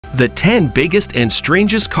The 10 biggest and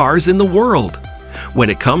strangest cars in the world.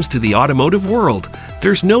 When it comes to the automotive world,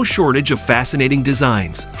 there's no shortage of fascinating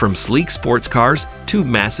designs, from sleek sports cars to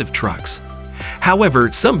massive trucks.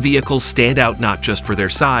 However, some vehicles stand out not just for their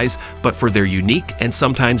size, but for their unique and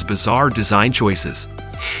sometimes bizarre design choices.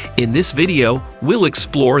 In this video, we'll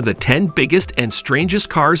explore the 10 biggest and strangest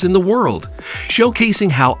cars in the world,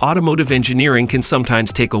 showcasing how automotive engineering can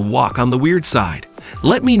sometimes take a walk on the weird side.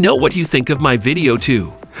 Let me know what you think of my video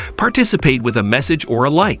too. Participate with a message or a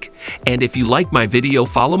like, and if you like my video,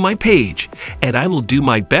 follow my page, and I will do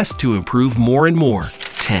my best to improve more and more.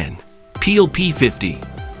 10. Peel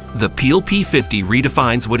P50. The Peel P50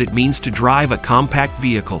 redefines what it means to drive a compact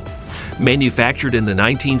vehicle. Manufactured in the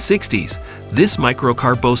 1960s, this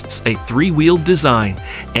microcar boasts a three-wheeled design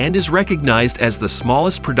and is recognized as the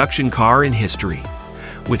smallest production car in history.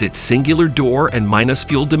 With its singular door and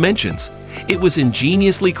minuscule dimensions, it was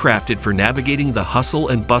ingeniously crafted for navigating the hustle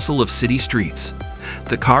and bustle of city streets.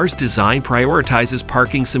 The car's design prioritizes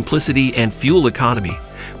parking simplicity and fuel economy,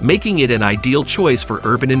 making it an ideal choice for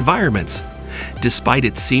urban environments. Despite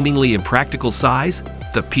its seemingly impractical size,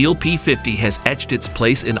 the Peel P50 has etched its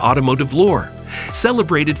place in automotive lore,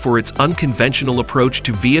 celebrated for its unconventional approach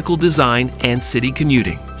to vehicle design and city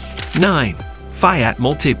commuting. 9. Fiat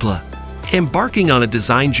Multipla. Embarking on a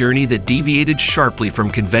design journey that deviated sharply from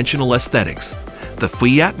conventional aesthetics, the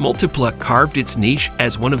Fiat Multipla carved its niche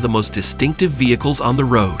as one of the most distinctive vehicles on the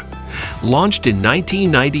road. Launched in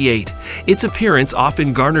 1998, its appearance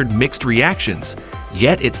often garnered mixed reactions,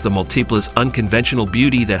 yet it's the Multipla's unconventional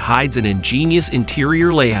beauty that hides an ingenious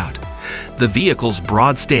interior layout. The vehicle's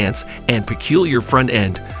broad stance and peculiar front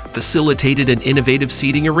end facilitated an innovative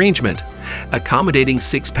seating arrangement, accommodating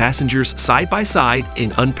 6 passengers side by side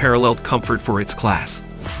in unparalleled comfort for its class.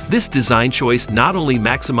 This design choice not only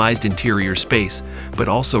maximized interior space, but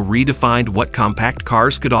also redefined what compact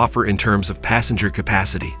cars could offer in terms of passenger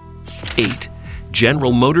capacity. 8.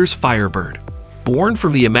 General Motors Firebird. Born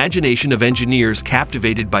from the imagination of engineers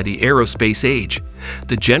captivated by the aerospace age,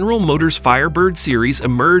 the General Motors Firebird series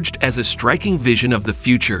emerged as a striking vision of the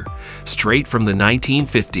future, straight from the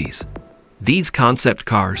 1950s. These concept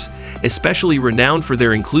cars, especially renowned for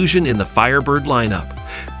their inclusion in the Firebird lineup,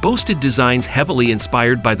 boasted designs heavily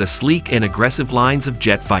inspired by the sleek and aggressive lines of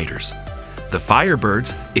jet fighters. The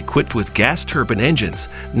Firebirds, equipped with gas turbine engines,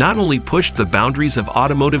 not only pushed the boundaries of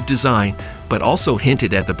automotive design, but also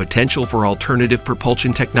hinted at the potential for alternative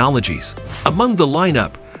propulsion technologies. Among the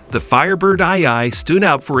lineup, the Firebird II stood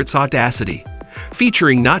out for its audacity,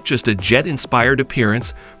 featuring not just a jet-inspired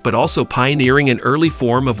appearance, but also pioneering an early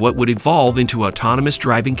form of what would evolve into autonomous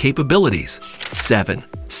driving capabilities. 7.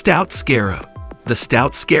 Stout Scarab. The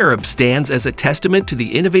Stout Scarab stands as a testament to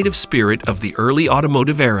the innovative spirit of the early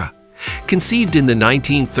automotive era. Conceived in the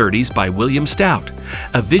 1930s by William Stout,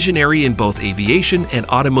 a visionary in both aviation and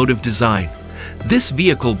automotive design, this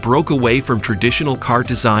vehicle broke away from traditional car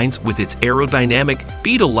designs with its aerodynamic,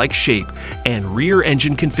 beetle-like shape and rear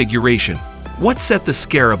engine configuration. What set the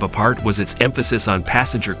Scarab apart was its emphasis on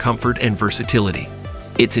passenger comfort and versatility.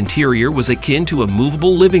 Its interior was akin to a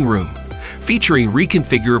movable living room, featuring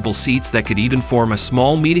reconfigurable seats that could even form a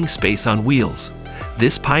small meeting space on wheels.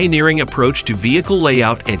 This pioneering approach to vehicle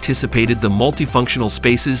layout anticipated the multifunctional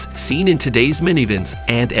spaces seen in today's minivans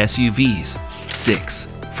and SUVs. 6.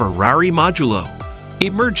 Ferrari Modulo.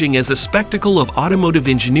 Emerging as a spectacle of automotive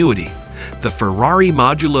ingenuity, the Ferrari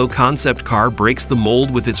Modulo concept car breaks the mold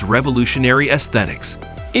with its revolutionary aesthetics.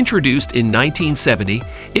 Introduced in 1970,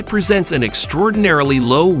 it presents an extraordinarily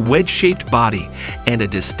low, wedge-shaped body and a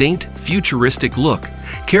distinct, futuristic look,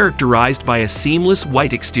 characterized by a seamless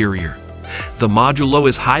white exterior. The Modulo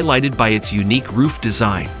is highlighted by its unique roof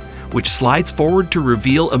design, which slides forward to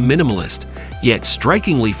reveal a minimalist, yet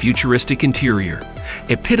strikingly futuristic interior,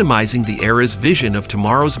 epitomizing the era's vision of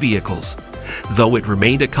tomorrow's vehicles. Though it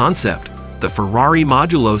remained a concept, the Ferrari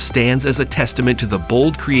Modulo stands as a testament to the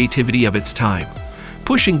bold creativity of its time,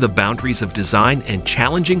 pushing the boundaries of design and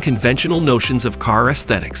challenging conventional notions of car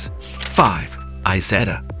aesthetics. 5.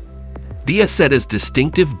 Isetta. The Isetta's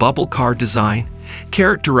distinctive bubble car design,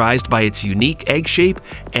 characterized by its unique egg shape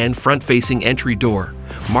and front-facing entry door,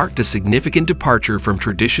 marked a significant departure from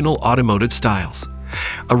traditional automotive styles.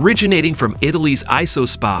 Originating from Italy's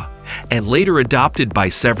Isospa and later adopted by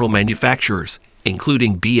several manufacturers,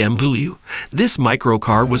 including BMW, this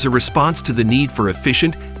microcar was a response to the need for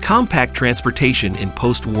efficient, compact transportation in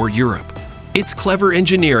post-war Europe. Its clever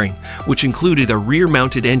engineering, which included a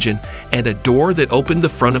rear-mounted engine and a door that opened the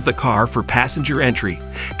front of the car for passenger entry,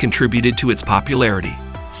 contributed to its popularity.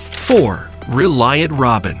 4. Reliant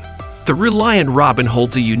Robin. The Reliant Robin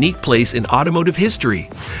holds a unique place in automotive history,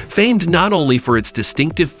 famed not only for its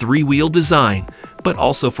distinctive three-wheel design, but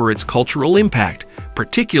also for its cultural impact,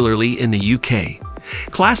 particularly in the UK.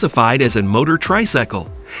 Classified as a motor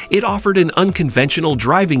tricycle, it offered an unconventional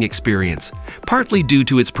driving experience, partly due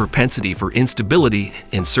to its propensity for instability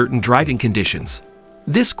in certain driving conditions.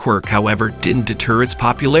 This quirk, however, didn't deter its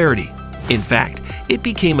popularity. In fact, it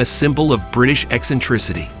became a symbol of British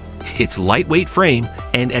eccentricity. Its lightweight frame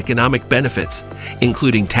and economic benefits,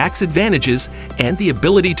 including tax advantages and the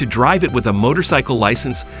ability to drive it with a motorcycle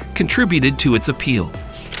license, contributed to its appeal.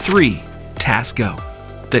 3. Tasco.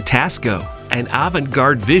 The Tasco, an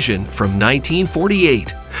avant-garde vision from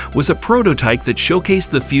 1948, was a prototype that showcased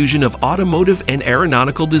the fusion of automotive and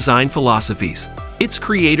aeronautical design philosophies. Its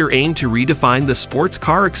creator aimed to redefine the sports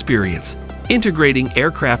car experience, integrating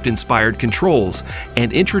aircraft-inspired controls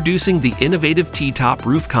and introducing the innovative T-top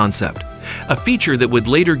roof concept, a feature that would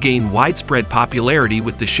later gain widespread popularity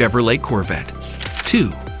with the Chevrolet Corvette. 2.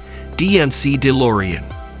 DMC DeLorean.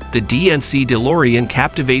 The DMC DeLorean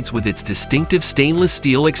captivates with its distinctive stainless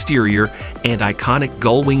steel exterior and iconic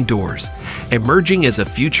gull-wing doors, emerging as a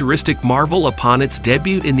futuristic marvel upon its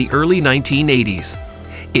debut in the early 1980s.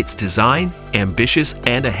 Its design, ambitious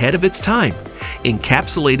and ahead of its time,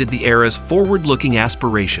 encapsulated the era's forward-looking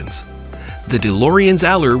aspirations. The DeLorean's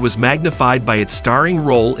allure was magnified by its starring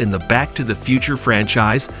role in the Back to the Future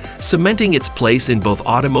franchise, cementing its place in both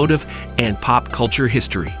automotive and pop culture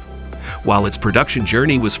history. While its production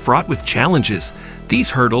journey was fraught with challenges, these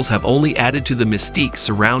hurdles have only added to the mystique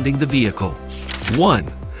surrounding the vehicle.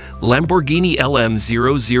 1. Lamborghini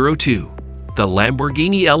LM002. The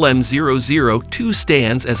Lamborghini LM002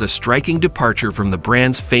 stands as a striking departure from the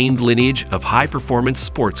brand's famed lineage of high-performance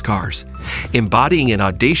sports cars, embodying an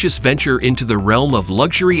audacious venture into the realm of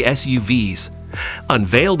luxury SUVs.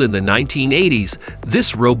 Unveiled in the 1980s,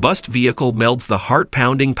 this robust vehicle melds the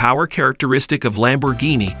heart-pounding power characteristic of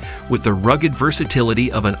Lamborghini with the rugged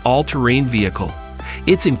versatility of an all-terrain vehicle.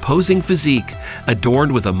 Its imposing physique,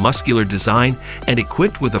 adorned with a muscular design and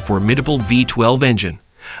equipped with a formidable V12 engine,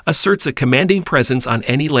 asserts a commanding presence on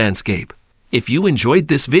any landscape. If you enjoyed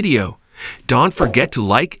this video, don't forget to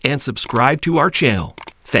like and subscribe to our channel.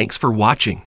 Thanks for watching.